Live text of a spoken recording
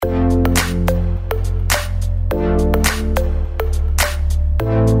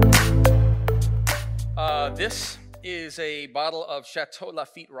is a bottle of Chateau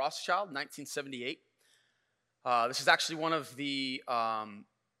Lafite Rothschild, 1978. This is actually one of the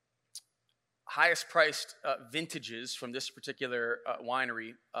highest priced vintages from this particular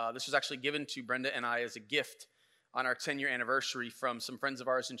winery. This was actually given to Brenda and I as a gift on our 10-year anniversary from some friends of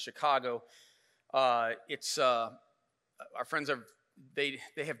ours in Chicago. Our friends they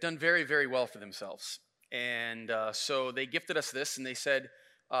have done very, very well for themselves. And so they gifted us this, and they said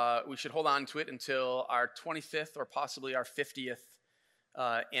we should hold on to it until our 25th or possibly our 50th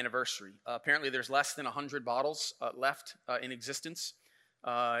anniversary. Apparently there's less than 100 bottles left in existence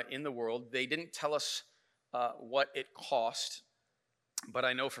in the world. They didn't tell us what it cost, but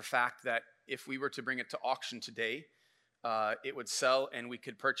I know for fact that if we were to bring it to auction today, it would sell and we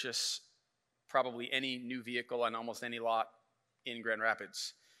could purchase probably any new vehicle on almost any lot in Grand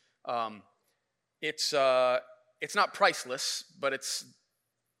Rapids. It's not priceless, but it's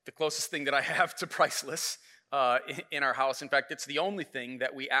the closest thing that I have to priceless in our house. In fact, it's the only thing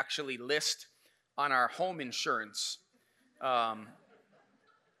that we actually list on our home insurance. Not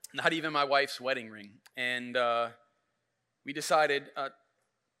even my wife's wedding ring. And we decided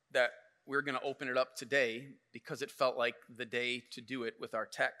that we're going to open it up today because it felt like the day to do it with our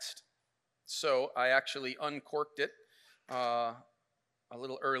text. So I actually uncorked it a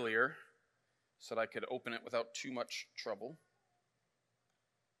little earlier so that I could open it without too much trouble.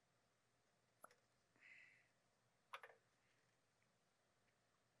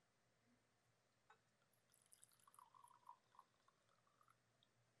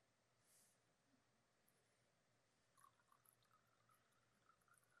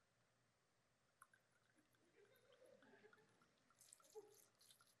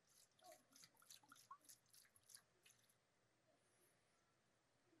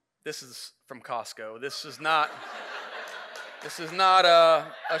 This is from Costco. This is not a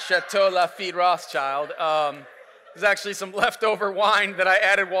Chateau Lafite Rothschild. There's actually some leftover wine that I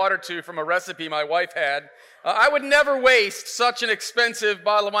added water to from a recipe my wife had. I would never waste such an expensive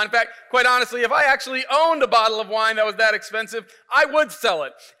bottle of wine. In fact, quite honestly, if I actually owned a bottle of wine that was that expensive, I would sell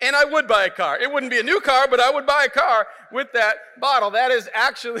it, and I would buy a car. It wouldn't be a new car, but I would buy a car with that bottle. That is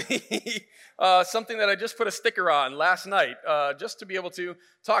actually something that I just put a sticker on last night, just to be able to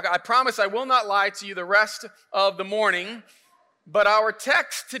talk. I promise I will not lie to you the rest of the morning, but our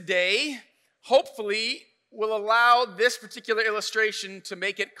text today, hopefully, will allow this particular illustration to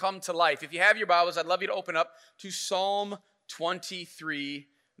make it come to life. If you have your Bibles, I'd love you to open up to Psalm 23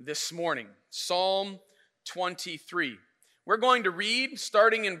 this morning. Psalm 23. We're going to read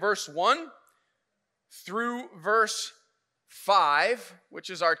starting in verse 1 through verse 5, which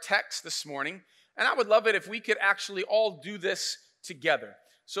is our text this morning. And I would love it if we could actually all do this together.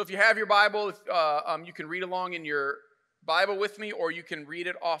 So if you have your Bible, you can read along in your Bible with me, or you can read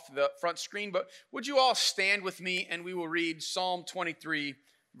it off the front screen. But would you all stand with me and we will read Psalm 23,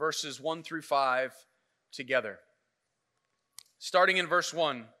 verses 1 through 5 together. Starting in verse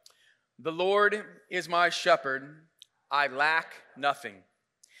 1. The Lord is my shepherd, I lack nothing.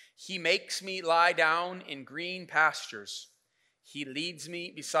 He makes me lie down in green pastures. He leads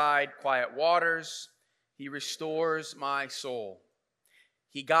me beside quiet waters. He restores my soul.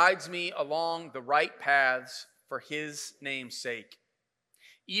 He guides me along the right paths for his name's sake.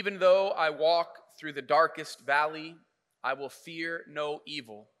 Even though I walk through the darkest valley, I will fear no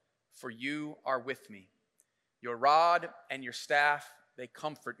evil, for you are with me. Your rod and your staff, they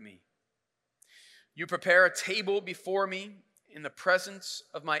comfort me. You prepare a table before me in the presence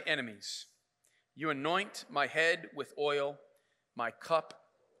of my enemies. You anoint my head with oil. My cup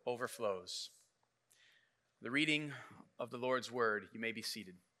overflows. The reading of the Lord's word. You may be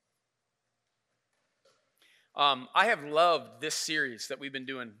seated. I have loved this series that we've been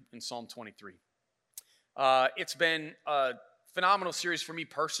doing in Psalm 23. It's been a phenomenal series for me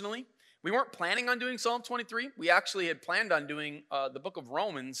personally. We weren't planning on doing Psalm 23. We actually had planned on doing the book of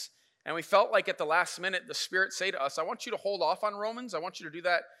Romans, and we felt like at the last minute the Spirit said to us, I want you to hold off on Romans. I want you to do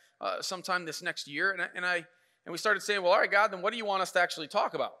that sometime this next year. And we started saying, well, all right, God, then what do you want us to actually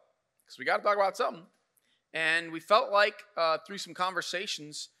talk about? Because we got to talk about something. And we felt like through some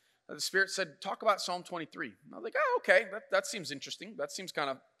conversations, the Spirit said, talk about Psalm 23. And I was like, oh, okay, that seems interesting. That seems kind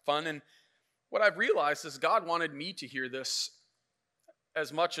of fun. And what I've realized is God wanted me to hear this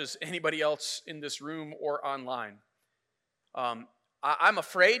as much as anybody else in this room or online. I'm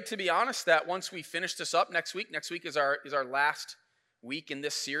afraid, to be honest, that once we finish this up next week is our last week in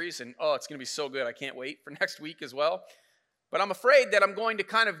this series. And it's going to be so good. I can't wait for next week as well. But I'm afraid that I'm going to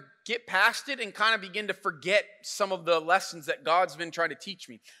kind of get past it and kind of begin to forget some of the lessons that God's been trying to teach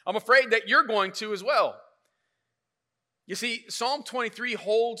me. I'm afraid that you're going to as well. You see, Psalm 23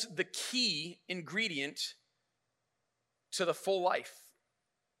 holds the key ingredient to the full life,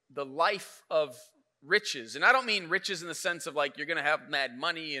 the life of riches. And I don't mean riches in the sense of like you're going to have mad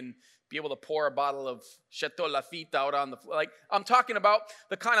money and be able to pour a bottle of Chateau Lafite out on the floor. Like, I'm talking about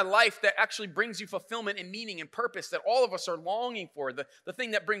the kind of life that actually brings you fulfillment and meaning and purpose that all of us are longing for, the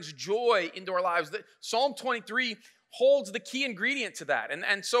thing that brings joy into our lives. Psalm 23 holds the key ingredient to that.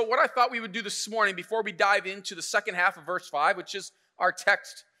 And so what I thought we would do this morning before we dive into the second half of verse 5, which is our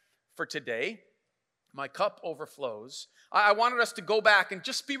text for today, my cup overflows. I wanted us to go back and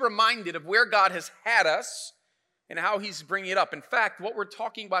just be reminded of where God has had us and how he's bringing it up. In fact, what we're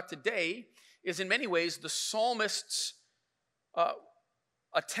talking about today is in many ways the psalmist's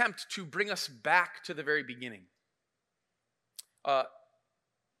attempt to bring us back to the very beginning.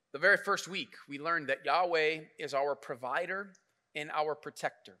 The very first week, we learned that Yahweh is our provider and our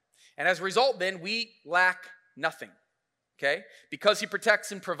protector. And as a result, then, we lack nothing, okay? Because he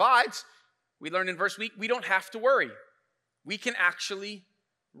protects and provides, we learned in verse week, we don't have to worry. We can actually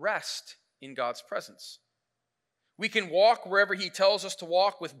rest in God's presence. We can walk wherever he tells us to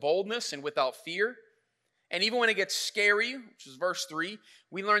walk with boldness and without fear. And even when it gets scary, which is verse 3,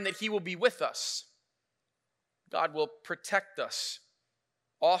 we learn that he will be with us. God will protect us.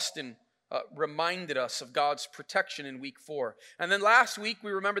 Austin reminded us of God's protection in week 4. And then last week, we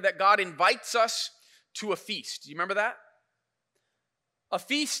remember that God invites us to a feast. Do you remember that? A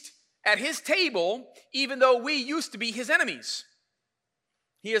feast at his table, even though we used to be his enemies.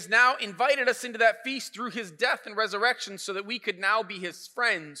 He has now invited us into that feast through his death and resurrection so that we could now be his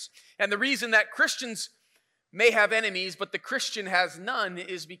friends. And the reason that Christians may have enemies, but the Christian has none,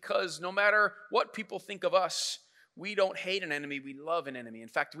 is because no matter what people think of us, we don't hate an enemy, we love an enemy. In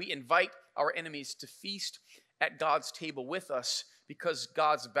fact, we invite our enemies to feast at God's table with us because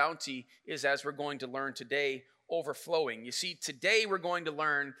God's bounty is, as we're going to learn today, overflowing. You see, today we're going to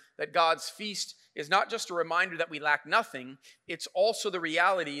learn that God's feast is not just a reminder that we lack nothing, it's also the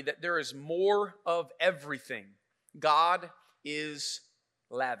reality that there is more of everything. God is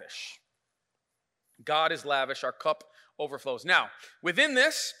lavish. God is lavish. Our cup overflows. Now, within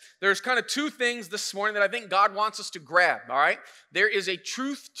this, there's kind of two things this morning that I think God wants us to grab, all right? There is a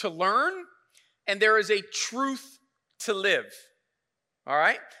truth to learn, and there is a truth to live, all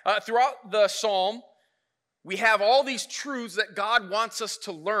right? Throughout the psalm, we have all these truths that God wants us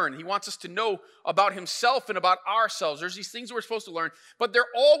to learn. He wants us to know about himself and about ourselves. There's these things that we're supposed to learn, but they're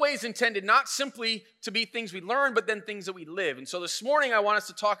always intended not simply to be things we learn, but then things that we live. And so this morning, I want us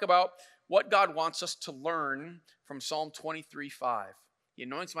to talk about what God wants us to learn from Psalm 23:5. He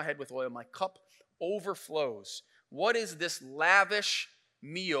anoints my head with oil, my cup overflows. What is this lavish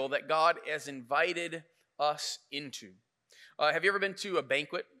meal that God has invited us into? Have you ever been to a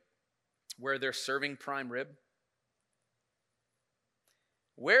banquet where they're serving prime rib?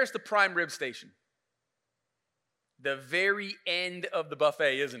 Where's the prime rib station? The very end of the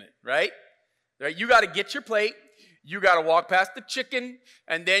buffet, isn't it? Right? You got to get your plate. You got to walk past the chicken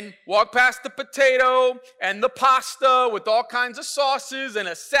and then walk past the potato and the pasta with all kinds of sauces and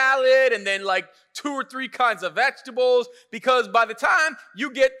a salad and then like 2 or 3 kinds of vegetables, because by the time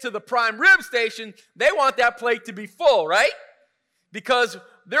you get to the prime rib station, they want that plate to be full, right? Because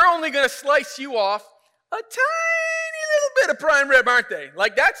they're only going to slice you off a tiny little bit of prime rib, aren't they?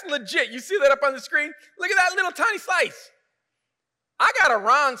 Like, that's legit. You see that up on the screen? Look at that little tiny slice. I got a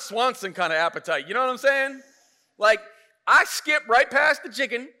Ron Swanson kind of appetite. You know what I'm saying? Like, I skip right past the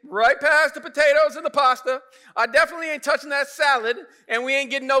chicken, right past the potatoes and the pasta. I definitely ain't touching that salad, and we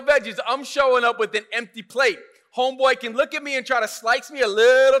ain't getting no veggies. I'm showing up with an empty plate. Homeboy can look at me and try to slice me a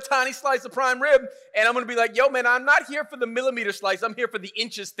little tiny slice of prime rib, and I'm going to be like, yo, man, I'm not here for the millimeter slice. I'm here for the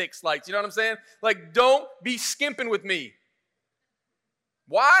inches thick slice. You know what I'm saying? Like, don't be skimping with me.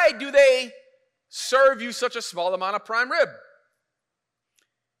 Why do they serve you such a small amount of prime rib?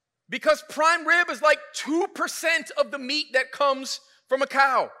 Because prime rib is like 2% of the meat that comes from a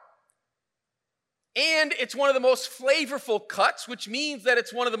cow. And it's one of the most flavorful cuts, which means that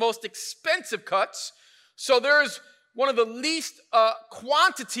it's one of the most expensive cuts. So there's one of the least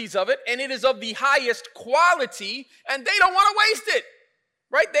quantities of it, and it is of the highest quality, and they don't want to waste it,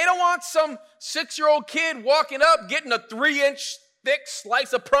 right? They don't want some 6-year-old kid walking up, getting a 3-inch thick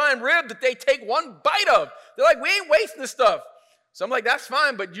slice of prime rib that they take one bite of. They're like, we ain't wasting this stuff. So I'm like, that's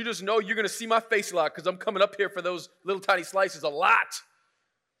fine, but you just know you're going to see my face a lot because I'm coming up here for those little tiny slices a lot.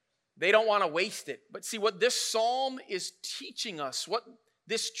 They don't want to waste it. But see, what this psalm is teaching us, what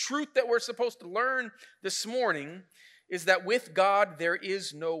this truth that we're supposed to learn this morning, is that with God there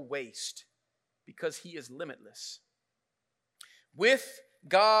is no waste because he is limitless. With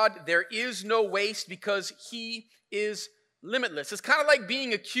God there is no waste because he is limitless. It's kind of like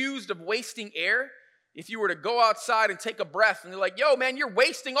being accused of wasting air. if you were to go outside and take a breath and they're like, yo, man, you're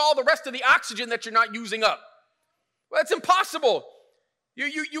wasting all the rest of the oxygen that you're not using up. Well, that's impossible.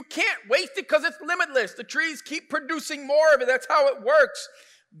 You can't waste it because it's limitless. The trees keep producing more of it. That's how it works.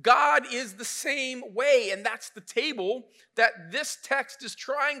 God is the same way, and that's the table that this text is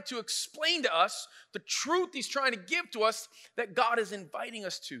trying to explain to us, the truth he's trying to give to us that God is inviting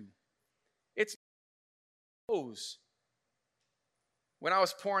us to. It's when I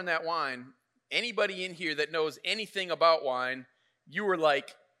was pouring that wine, anybody in here that knows anything about wine, you were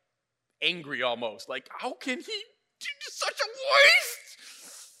like angry almost. Like, how can he do such a waste?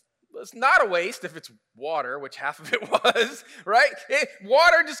 It's not a waste if it's water, which half of it was, right?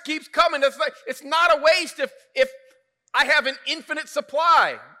 Water just keeps coming. It's not a waste if I have an infinite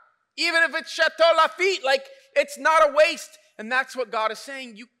supply. Even if it's Chateau Lafite, like, it's not a waste. And that's what God is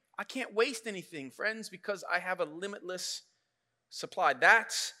saying. I can't waste anything, friends, because I have a limitless supply.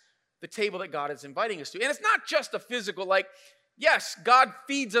 That's the table that God is inviting us to. And it's not just a physical, like, yes, God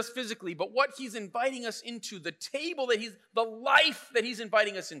feeds us physically, but what he's inviting us into, the table the life that he's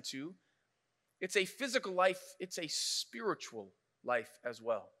inviting us into, it's a physical life, it's a spiritual life as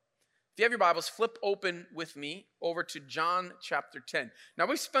well. If you have your Bibles, flip open with me over to John chapter 10. Now,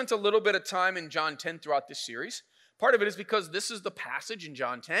 we've spent a little bit of time in John 10 throughout this series. Part of it is because this is the passage in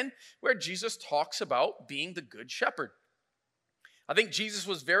John 10 where Jesus talks about being the good shepherd. I think Jesus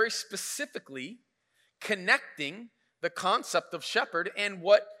was very specifically connecting the concept of shepherd and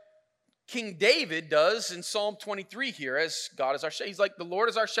what King David does in Psalm 23 here as God is our shepherd. He's like, the Lord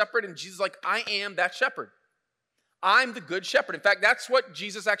is our shepherd, and Jesus is like, I am that shepherd. I'm the good shepherd. In fact, that's what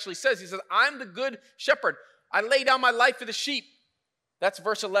Jesus actually says. He says, I'm the good shepherd. I lay down my life for the sheep. That's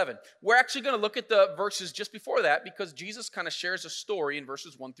verse 11. We're actually going to look at the verses just before that because Jesus kind of shares a story in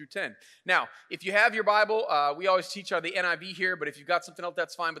verses 1 through 10. Now, if you have your Bible, we always teach out of the NIV here, but if you've got something else,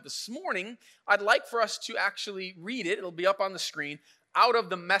 that's fine. But this morning, I'd like for us to actually read it. It'll be up on the screen out of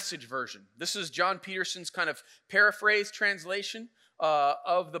the Message version. This is John Peterson's kind of paraphrase translation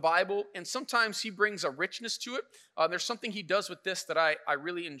of the Bible, and sometimes he brings a richness to it. There's something he does with this that I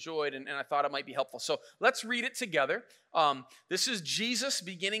really enjoyed, and I thought it might be helpful. So let's read it together. This is Jesus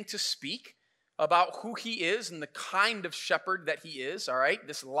beginning to speak about who he is and the kind of shepherd that he is, all right?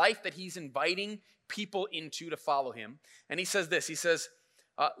 This life that he's inviting people into to follow him. And he says this, he says,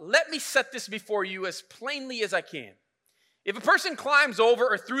 let me set this before you as plainly as I can. If a person climbs over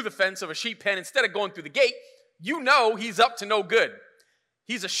or through the fence of a sheep pen instead of going through the gate, you know he's up to no good.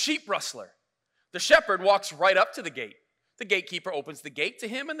 He's a sheep rustler. The shepherd walks right up to the gate. The gatekeeper opens the gate to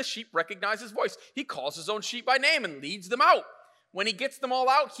him, and the sheep recognize his voice. He calls his own sheep by name and leads them out. When he gets them all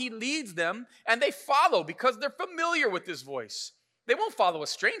out, he leads them, and they follow because they're familiar with his voice. They won't follow a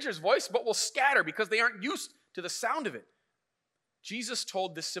stranger's voice, but will scatter because they aren't used to the sound of it. Jesus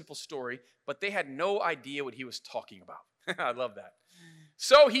told this simple story, but they had no idea what he was talking about. I love that.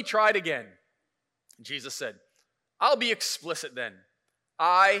 So he tried again. Jesus said, I'll be explicit then.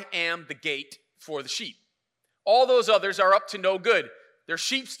 I am the gate for the sheep. All those others are up to no good. They're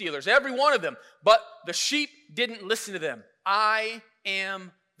sheep stealers, every one of them. But the sheep didn't listen to them. I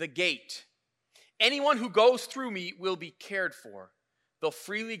am the gate. Anyone who goes through me will be cared for. They'll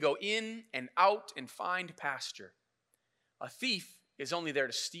freely go in and out and find pasture. A thief is only there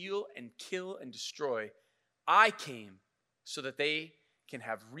to steal and kill and destroy. I came so that they can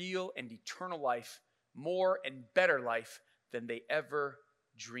have real and eternal life, more and better life than they ever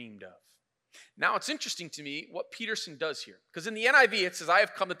dreamed of. Now, it's interesting to me what Peterson does here. Because in the NIV, it says, I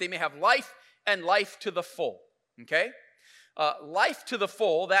have come that they may have life and life to the full. Okay? Life to the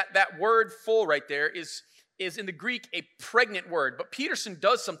full, that word full right there is in the Greek a pregnant word. But Peterson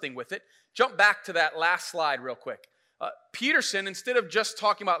does something with it. Jump back to that last slide real quick. Peterson, instead of just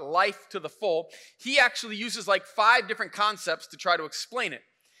talking about life to the full, he actually uses like 5 different concepts to try to explain it.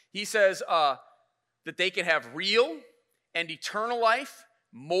 He says that they can have real and eternal life,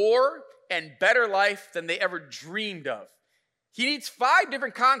 more and better life than they ever dreamed of. He needs 5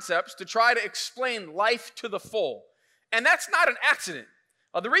 different concepts to try to explain life to the full. And that's not an accident.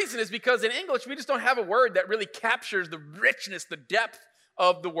 The reason is because in English, we just don't have a word that really captures the richness, the depth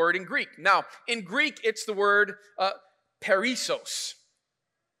of the word in Greek. Now, in Greek, it's the word perissos.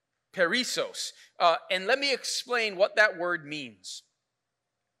 Perissos. And let me explain what that word means.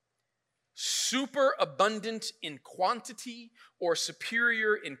 Super abundant in quantity or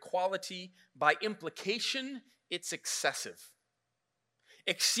superior in quality. By implication, it's excessive.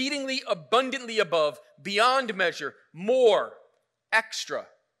 Exceedingly abundantly above, beyond measure, more, extra,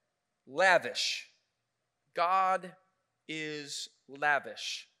 lavish. God is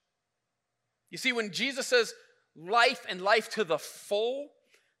lavish. You see, when Jesus says life and life to the full,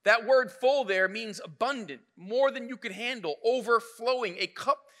 That word full there means abundant, more than you could handle, overflowing, a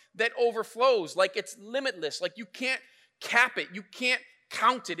cup that overflows, like it's limitless, like you can't cap it, you can't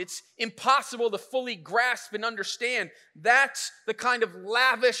count it. It's impossible to fully grasp and understand. That's the kind of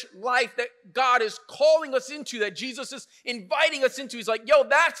lavish life that God is calling us into, that Jesus is inviting us into. He's like, yo,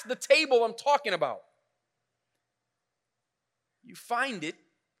 that's the table I'm talking about. You find it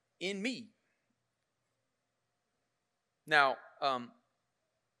in me. Now,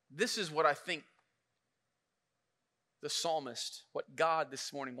 this is what I think the psalmist, what God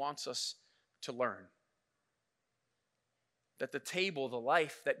this morning wants us to learn. That the table, the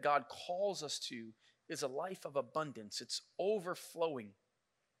life that God calls us to, is a life of abundance. It's overflowing.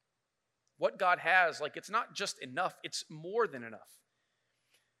 What God has, like, it's not just enough, it's more than enough.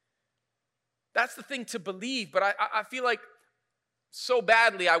 That's the thing to believe, but I feel like so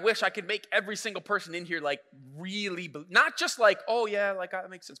badly, I wish I could make every single person in here, like, really, not just like, oh yeah, like, that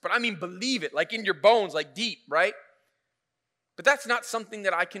makes sense, but I mean believe it, like in your bones, like deep, right? But that's not something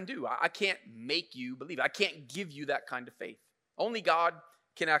that I can do. I can't make you believe. I can't give you that kind of faith. Only God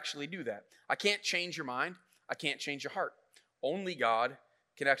can actually do that. I can't change your mind. I can't change your heart. Only God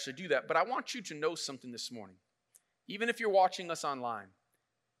can actually do that. But I want you to know something this morning. Even if you're watching us online,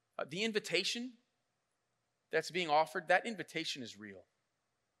 the invitation that's being offered, that invitation is real.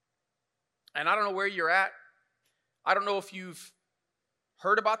 And I don't know where you're at. I don't know if you've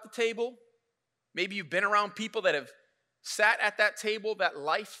heard about the table. Maybe you've been around people that have sat at that table, that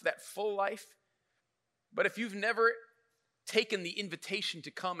life, that full life. But if you've never taken the invitation to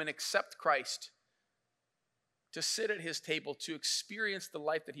come and accept Christ, to sit at his table, to experience the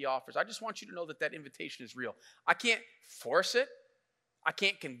life that he offers, I just want you to know that that invitation is real. I can't force it. I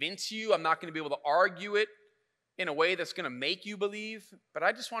can't convince you. I'm not going to be able to argue it in a way that's going to make you believe. But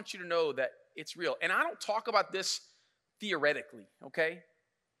I just want you to know that it's real. And I don't talk about this theoretically, okay?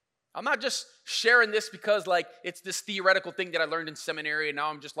 I'm not just sharing this because, like, it's this theoretical thing that I learned in seminary and now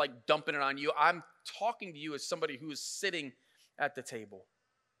I'm just, like, dumping it on you. I'm talking to you as somebody who is sitting at the table.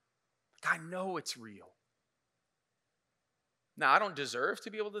 Like, I know it's real. Now, I don't deserve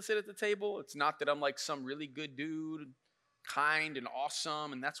to be able to sit at the table. It's not that I'm, like, some really good dude, kind and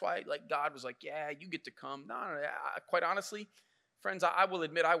awesome, and that's why, like, God was like, yeah, you get to come. No, quite honestly, friends, I will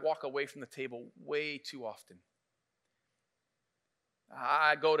admit I walk away from the table way too often.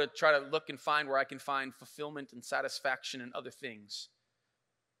 I go to try to look and find where I can find fulfillment and satisfaction in other things.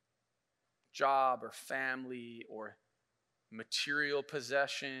 Job or family or material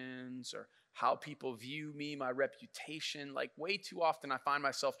possessions or how people view me, my reputation. Like, way too often I find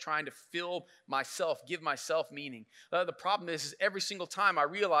myself trying to fill myself, give myself meaning. The problem is every single time I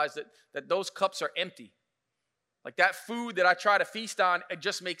realize that those cups are empty. Like, that food that I try to feast on, it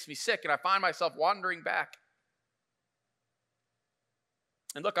just makes me sick, and I find myself wandering back.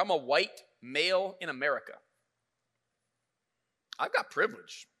 And look, I'm a white male in America. I've got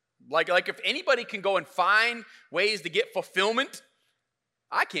privilege. Like if anybody can go and find ways to get fulfillment,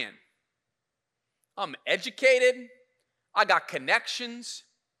 I can. I'm educated. I got connections.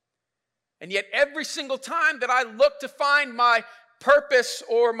 And yet every single time that I look to find my purpose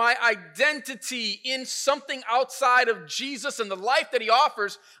or my identity in something outside of Jesus and the life that he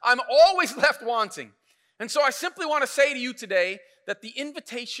offers, I'm always left wanting. And so I simply want to say to you today that the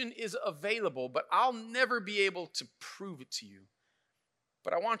invitation is available, but I'll never be able to prove it to you.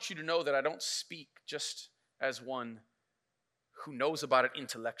 But I want you to know that I don't speak just as one who knows about it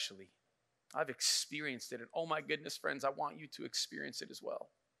intellectually. I've experienced it, and oh my goodness, friends, I want you to experience it as well.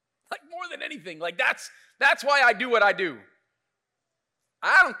 Like, more than anything, like, that's why I do what I do.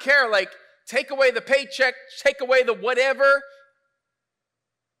 I don't care, like, take away the paycheck, take away the whatever.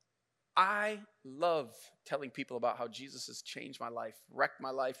 I love telling people about how Jesus has changed my life, wrecked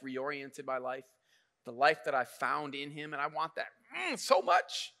my life, reoriented my life, the life that I found in him, and I want that so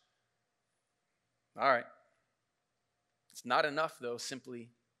much. All right. It's not enough, though, simply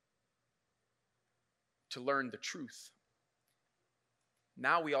to learn the truth.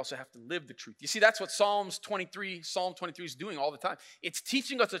 Now we also have to live the truth. You see, that's what Psalm 23 is doing all the time. It's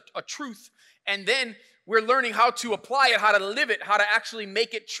teaching us a truth, and then we're learning how to apply it, how to live it, how to actually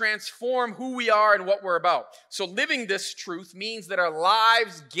make it transform who we are and what we're about. So living this truth means that our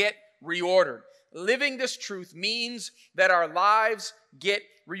lives get reordered. Living this truth means that our lives get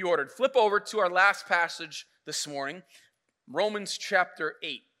reordered. Flip over to our last passage this morning, Romans chapter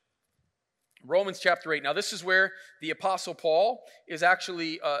 8. Romans chapter 8. Now, this is where the Apostle Paul is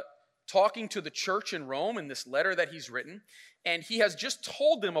actually talking to the church in Rome in this letter that he's written. And he has just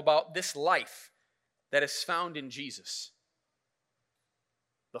told them about this life that is found in Jesus.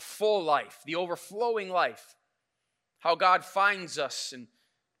 The full life, the overflowing life. How God finds us and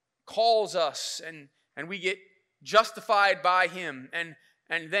calls us and we get justified by him, and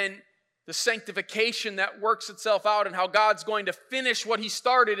then the sanctification that works itself out and how God's going to finish what he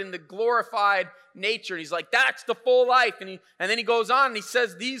started in the glorified nature. And he's like, that's the full life. And then he goes on and he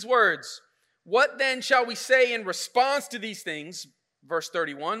says these words, what then shall we say in response to these things? Verse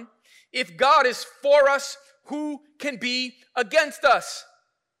 31, if God is for us, who can be against us?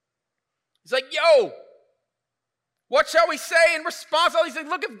 He's like, yo, what shall we say in response to all these things?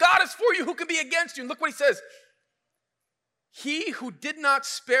 Look, if God is for you, who can be against you? And look what he says. He who did not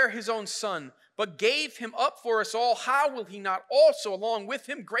spare his own son, but gave him up for us all, how will he not also, along with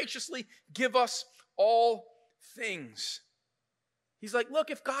him, graciously give us all things? He's like, look,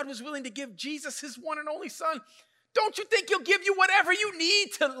 if God was willing to give Jesus his one and only son, don't you think he'll give you whatever you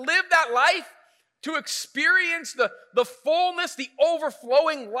need to live that life, to experience the fullness, the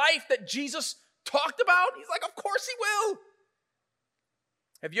overflowing life that Jesus talked about? He's like, of course he will.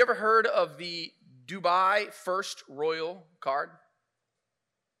 Have you ever heard of the Dubai First Royal card?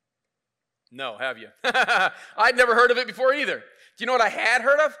 No, have you? I'd never heard of it before either. Do you know what I had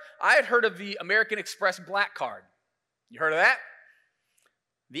heard of? I had heard of the American Express Black card. You heard of that?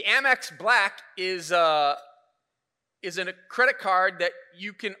 The Amex Black is a credit card that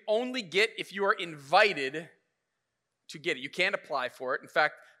you can only get if you are invited to get it. You can't apply for it. In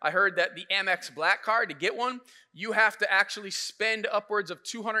fact, I heard that the Amex Black card, to get one, you have to actually spend upwards of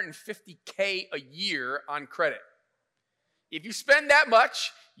 $250K a year on credit. If you spend that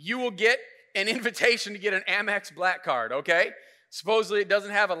much, you will get an invitation to get an Amex Black card, okay? Supposedly it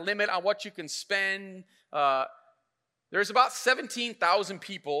doesn't have a limit on what you can spend. There's about 17,000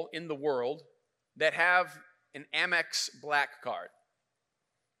 people in the world that have an Amex Black card.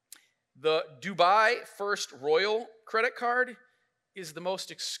 The Dubai First Royal credit card is the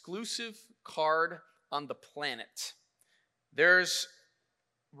most exclusive card on the planet. There's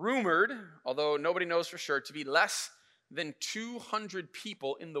rumored, although nobody knows for sure, to be less than 200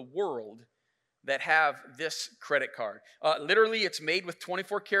 people in the world that have this credit card. Literally, it's made with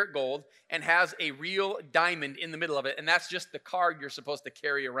 24-karat gold and has a real diamond in the middle of it, and that's just the card you're supposed to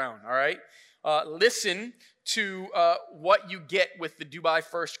carry around, all right? Listen to what you get with the Dubai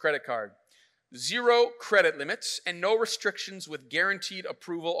First credit card. 0 credit limits and no restrictions with guaranteed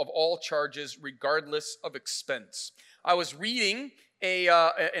approval of all charges regardless of expense. I was reading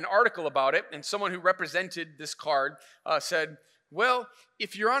an article about it, and someone who represented this card said, well,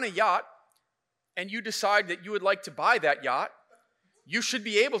 if you're on a yacht and you decide that you would like to buy that yacht, you should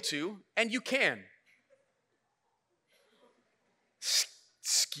be able to, and you can.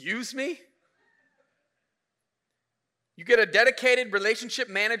 Excuse me? You get a dedicated relationship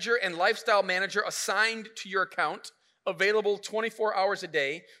manager and lifestyle manager assigned to your account, available 24 hours a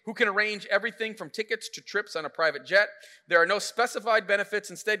day, who can arrange everything from tickets to trips on a private jet. There are no specified benefits.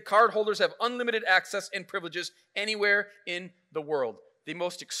 Instead, cardholders have unlimited access and privileges anywhere in the world. The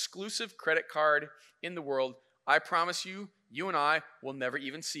most exclusive credit card in the world. I promise you, you and I will never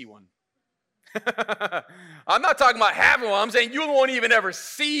even see one. I'm not talking about having one. I'm saying you won't even ever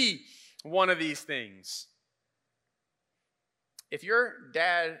see one of these things. If your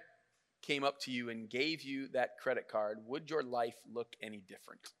dad came up to you and gave you that credit card, would your life look any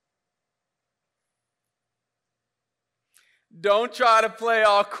different? Don't try to play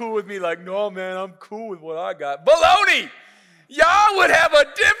all cool with me like, no, man, I'm cool with what I got. Baloney! Y'all would have a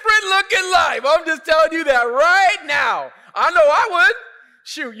different looking life. I'm just telling you that right now. I know I would.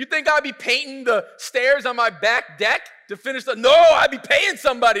 Shoot, you think I'd be painting the stairs on my back deck to finish the... No, I'd be paying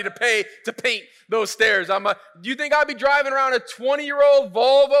somebody to paint those stairs. Do you think I'd be driving around a 20-year-old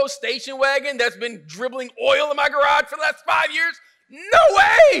Volvo station wagon that's been dribbling oil in my garage for the last 5 years? No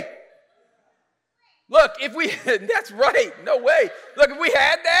way! Look, if we... That's right, no way. Look, if we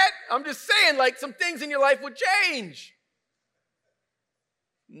had that, I'm just saying, like, some things in your life would change.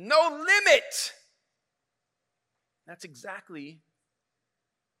 No limit. That's exactly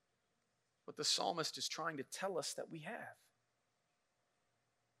what the psalmist is trying to tell us that we have.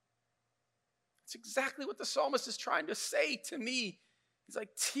 It's exactly what the psalmist is trying to say to me. He's like,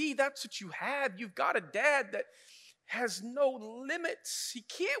 T, that's what you have. You've got a dad that has no limits. He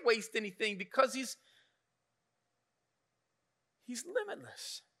can't waste anything because he's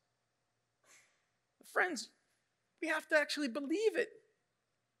limitless. Friends, we have to actually believe it.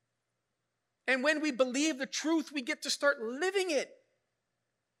 And when we believe the truth, we get to start living it.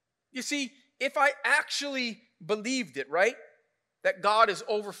 You see, if I actually believed it, right, that God is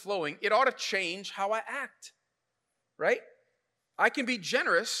overflowing, it ought to change how I act, right? I can be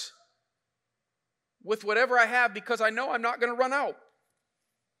generous with whatever I have because I know I'm not going to run out.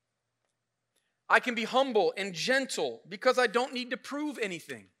 I can be humble and gentle because I don't need to prove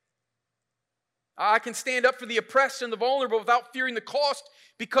anything. I can stand up for the oppressed and the vulnerable without fearing the cost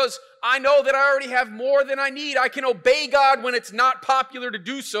because I know that I already have more than I need. I can obey God when it's not popular to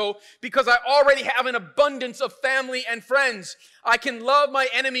do so because I already have an abundance of family and friends. I can love my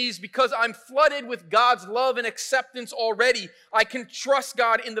enemies because I'm flooded with God's love and acceptance already. I can trust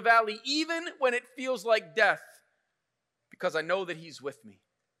God in the valley even when it feels like death because I know that He's with me.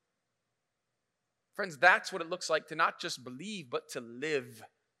 Friends, that's what it looks like to not just believe, but to live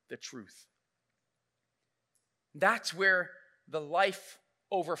the truth. That's where the life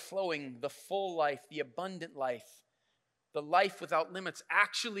overflowing, the full life, the abundant life, the life without limits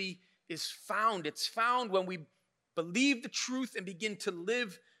actually is found. It's found when we believe the truth and begin to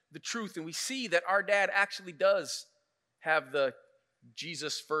live the truth. And we see that our dad actually does have the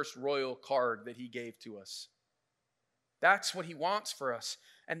Jesus First Royal card that he gave to us. That's what he wants for us.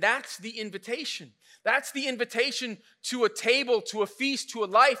 And that's the invitation. That's the invitation to a table, to a feast, to a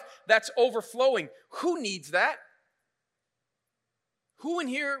life that's overflowing. Who needs that? Who in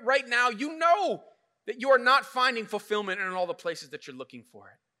here right now, you know that you are not finding fulfillment in all the places that you're looking for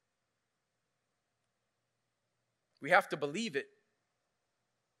it? We have to believe it,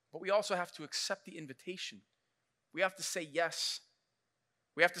 but we also have to accept the invitation. We have to say yes.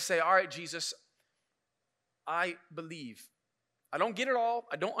 We have to say, all right, Jesus, I believe. I don't get it all.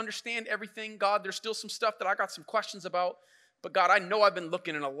 I don't understand everything. God, there's still some stuff that I got some questions about. But God, I know I've been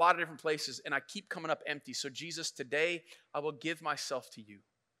looking in a lot of different places and I keep coming up empty. So Jesus, today I will give myself to you.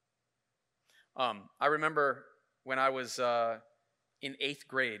 I remember when I was in 8th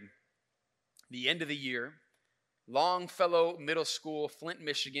grade, the end of the year, Longfellow Middle School, Flint,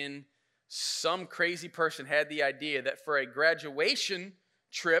 Michigan, some crazy person had the idea that for a graduation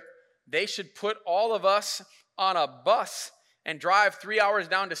trip, they should put all of us on a bus and drive 3 hours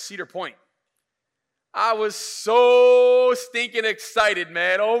down to Cedar Point. I was so stinking excited,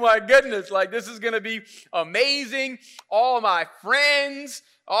 man. Oh my goodness, like this is going to be amazing. All my friends,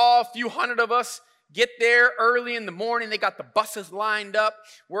 all a few hundred of us get there early in the morning. They got the buses lined up.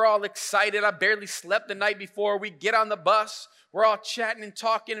 We're all excited. I barely slept the night before. We get on the bus. We're all chatting and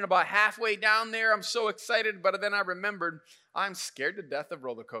talking, and about halfway down there, I'm so excited, but then I remembered I'm scared to death of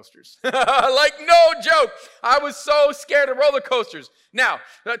roller coasters. Like, no joke. I was so scared of roller coasters. Now,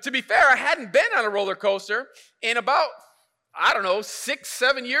 to be fair, I hadn't been on a roller coaster in about, 6,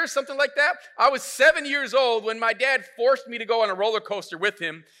 7 years, something like that. I was 7 years old when my dad forced me to go on a roller coaster with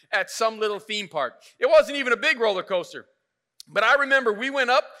him at some little theme park. It wasn't even a big roller coaster. But I remember we went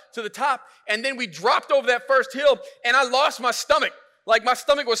up to the top, and then we dropped over that first hill, and I lost my stomach. Like my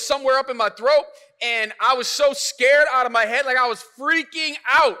stomach was somewhere up in my throat, and I was so scared out of my head, like I was freaking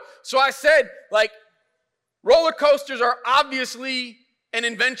out. So I said, roller coasters are obviously an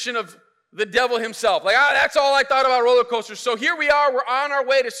invention of the devil himself. That's all I thought about roller coasters. So here we are, we're on our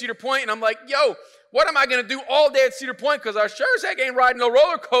way to Cedar Point, and I'm like, yo, what am I going to do all day at Cedar Point? Because I sure as heck ain't riding no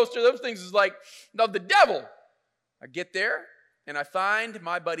roller coaster. Those things is like of the devil. I get there, and I find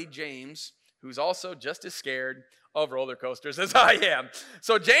my buddy James, who's also just as scared of roller coasters as I am.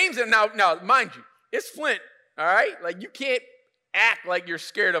 So James, and now mind you, it's Flint, all right? Like you can't act like you're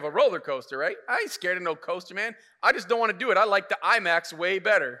scared of a roller coaster, right? I ain't scared of no coaster, man. I just don't want to do it. I like the IMAX way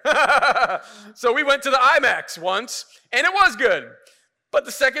better. So we went to the IMAX once, and it was good. But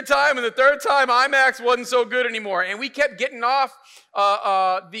the second time and the third time, IMAX wasn't so good anymore. And we kept getting off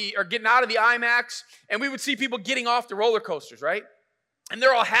getting out of the IMAX, and we would see people getting off the roller coasters, right? And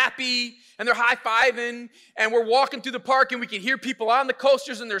they're all happy, and they're high-fiving, and we're walking through the park, and we can hear people on the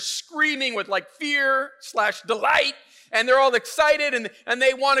coasters, and they're screaming with fear/delight, and they're all excited, and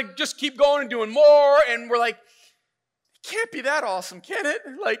they want to just keep going and doing more, and we're like, it can't be that awesome, can it?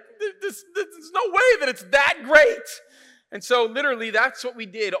 Like, there's no way that it's that great. And so literally that's what we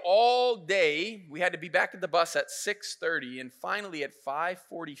did all day. We had to be back at the bus at 6:30, and finally at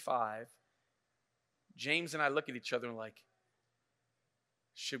 5:45, James and I look at each other and like,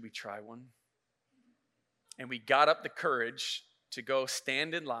 should we try one? And we got up the courage to go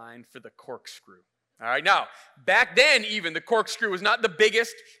stand in line for the corkscrew. All right, now, back then even, the corkscrew was not the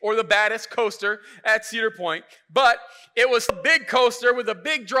biggest or the baddest coaster at Cedar Point, but it was a big coaster with a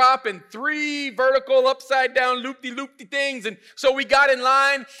big drop and 3 vertical upside-down loop-de-loop-de things, and so we got in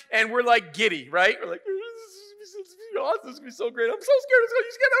line, and we're like giddy, right? We're like, this is awesome, this is going to be so great. I'm so scared,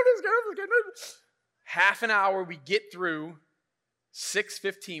 I'm scared. Half an hour, we get through.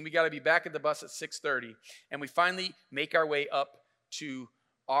 6:15, we got to be back at the bus at 6:30, and we finally make our way up to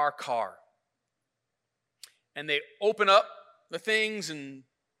our car. And they open up the things, and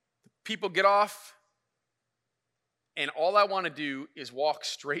people get off, And all I want to do is walk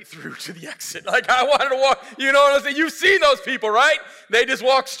straight through to the exit. Like I wanted to walk, you know what I'm saying? You've seen those people, right? They just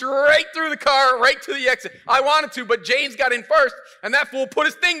walk straight through the car, right to the exit. I wanted to, but James got in first, and that fool put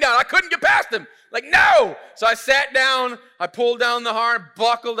his thing down. I couldn't get past him. Like, no! So I sat down, I pulled down the harness,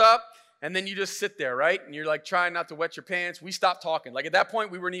 buckled up, and then you just sit there, right? And you're like trying not to wet your pants. We stopped talking. Like at that point,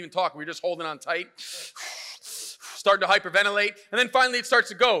 we weren't even talking. We were just holding on tight. Starting to hyperventilate, and then finally it starts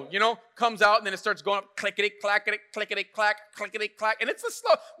to go, comes out, and then it starts going up, clickety, clackety, clickety, clack, clickety, clack, and it's the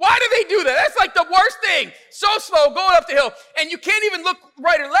slow. Why do they do that? That's like the worst thing. So slow, going up the hill, and you can't even look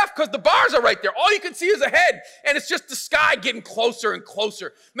right or left because the bars are right there. All you can see is ahead, and it's just the sky getting closer and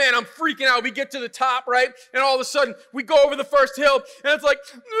closer. Man, I'm freaking out. We get to the top, right, and all of a sudden, we go over the first hill, and it's like,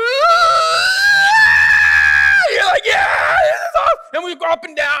 you're like, yeah, this is awesome. And we go up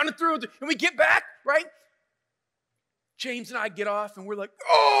and down and through, and we get back, right? James and I get off, and we're like,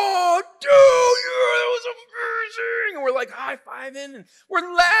 oh, dude, yeah, that was amazing. And we're like high-fiving, and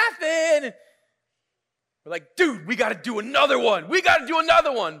we're laughing. And we're like, dude, we got to do another one. We got to do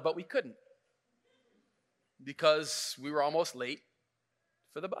another one. But we couldn't because we were almost late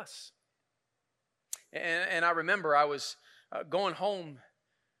for the bus. And I remember I was going home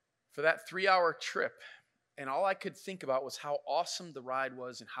for that 3-hour trip, and all I could think about was how awesome the ride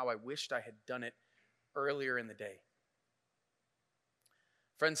was and how I wished I had done it earlier in the day.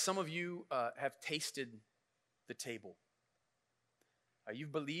 Friends, some of you have tasted the table.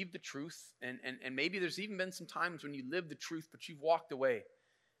 You've believed the truth, and maybe there's even been some times when you lived the truth, but you've walked away.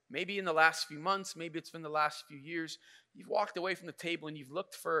 Maybe in the last few months, maybe it's been the last few years, you've walked away from the table and you've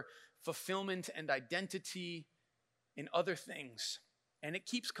looked for fulfillment and identity in other things, and it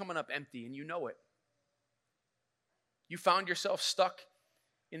keeps coming up empty, and you know it. You found yourself stuck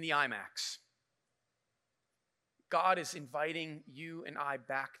in the IMAX. God is inviting you and I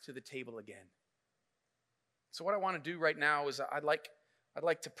back to the table again. So what I want to do right now is I'd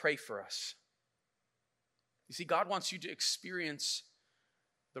like to pray for us. You see, God wants you to experience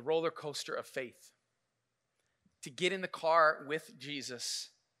the roller coaster of faith, to get in the car with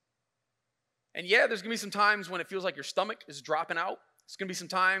Jesus. And yeah, there's going to be some times when it feels like your stomach is dropping out. There's going to be some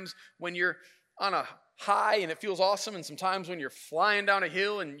times when you're on a high and it feels awesome, and sometimes when you're flying down a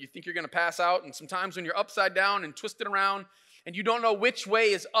hill and you think you're going to pass out, and sometimes when you're upside down and twisted around and you don't know which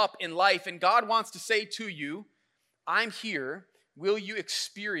way is up in life. And God wants to say to you, I'm here. Will you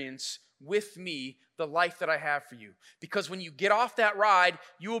experience with me the life that I have for you? Because when you get off that ride,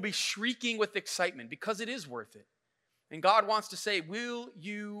 you will be shrieking with excitement because it is worth it. And God wants to say, will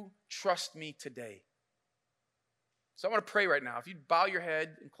you trust me today? So I want to pray right now. If you bow your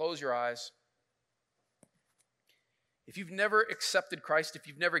head and close your eyes. If you've never accepted Christ, if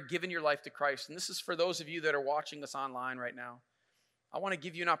you've never given your life to Christ, and this is for those of you that are watching us online right now, I want to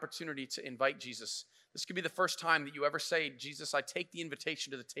give you an opportunity to invite Jesus. This could be the first time that you ever say, Jesus, I take the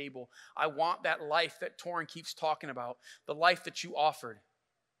invitation to the table. I want that life that Torrin keeps talking about, the life that you offered.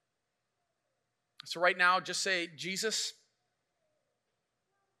 So right now, just say, Jesus,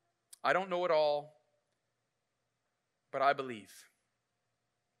 I don't know it all, but I believe.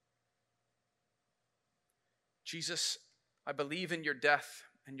 Jesus, I believe in your death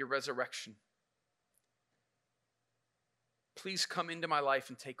and your resurrection. Please come into my life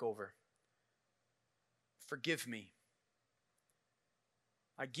and take over. Forgive me.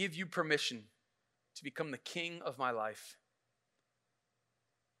 I give you permission to become the king of my life.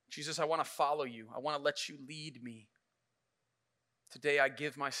 Jesus, I want to follow you. I want to let you lead me. Today, I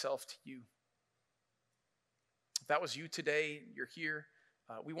give myself to you. If that was you today, you're here.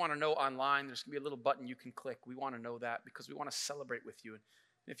 We want to know online. There's going to be a little button you can click. We want to know that because we want to celebrate with you. And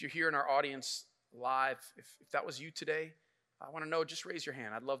if you're here in our audience live, if that was you today, I want to know, just raise your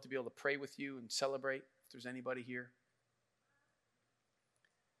hand. I'd love to be able to pray with you and celebrate if there's anybody here.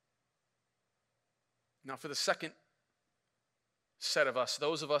 Now, for the second set of us,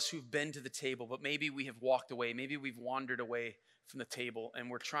 those of us who've been to the table, but maybe we have walked away, maybe we've wandered away from the table, and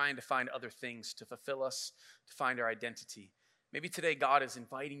we're trying to find other things to fulfill us, to find our identity. Maybe today God is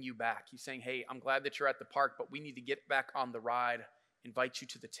inviting you back. He's saying, hey, I'm glad that you're at the park, but we need to get back on the ride, invite you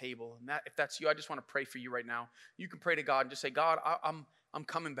to the table. And if that's you, I just want to pray for you right now. You can pray to God and just say, God, I'm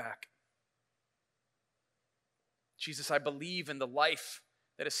coming back. Jesus, I believe in the life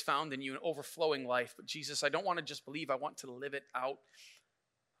that is found in you, an overflowing life. But Jesus, I don't want to just believe. I want to live it out.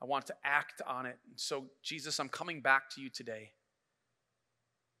 I want to act on it. And so, Jesus, I'm coming back to you today.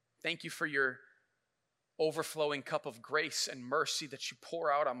 Thank you for your overflowing cup of grace and mercy that you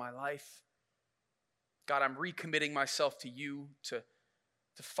pour out on my life. God, I'm recommitting myself to you, to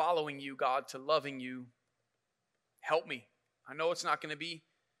following you, God, to loving you. Help me. I know it's not going to be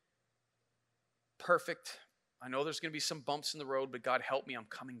perfect. I know there's going to be some bumps in the road, but God, help me. I'm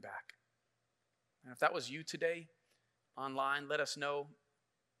coming back. And if that was you today, online, let us know.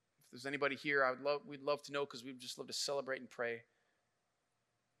 If there's anybody here, we'd love to know, because we'd just love to celebrate and pray.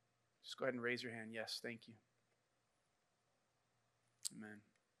 Just go ahead and raise your hand. Yes, thank you. Amen.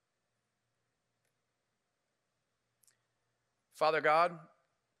 Father God,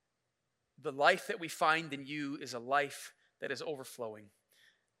 the life that we find in you is a life that is overflowing.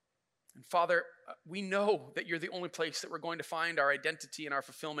 And Father, we know that you're the only place that we're going to find our identity and our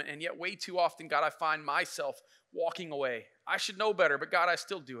fulfillment, and yet way too often, God, I find myself walking away. I should know better, but God, I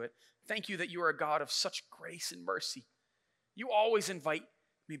still do it. Thank you that you are a God of such grace and mercy. You always invite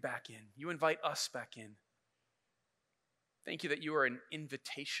me back in. You invite us back in. Thank you that you are an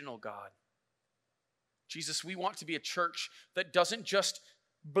invitational God. Jesus, we want to be a church that doesn't just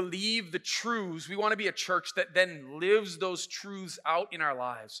believe the truths. We want to be a church that then lives those truths out in our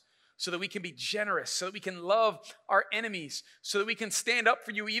lives, so that we can be generous, so that we can love our enemies, so that we can stand up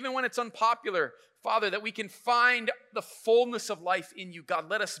for you even when it's unpopular. Father, that we can find the fullness of life in you. God,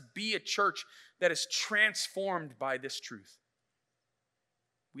 let us be a church that is transformed by this truth.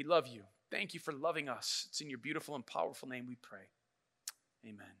 We love you. Thank you for loving us. It's in your beautiful and powerful name we pray.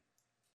 Amen.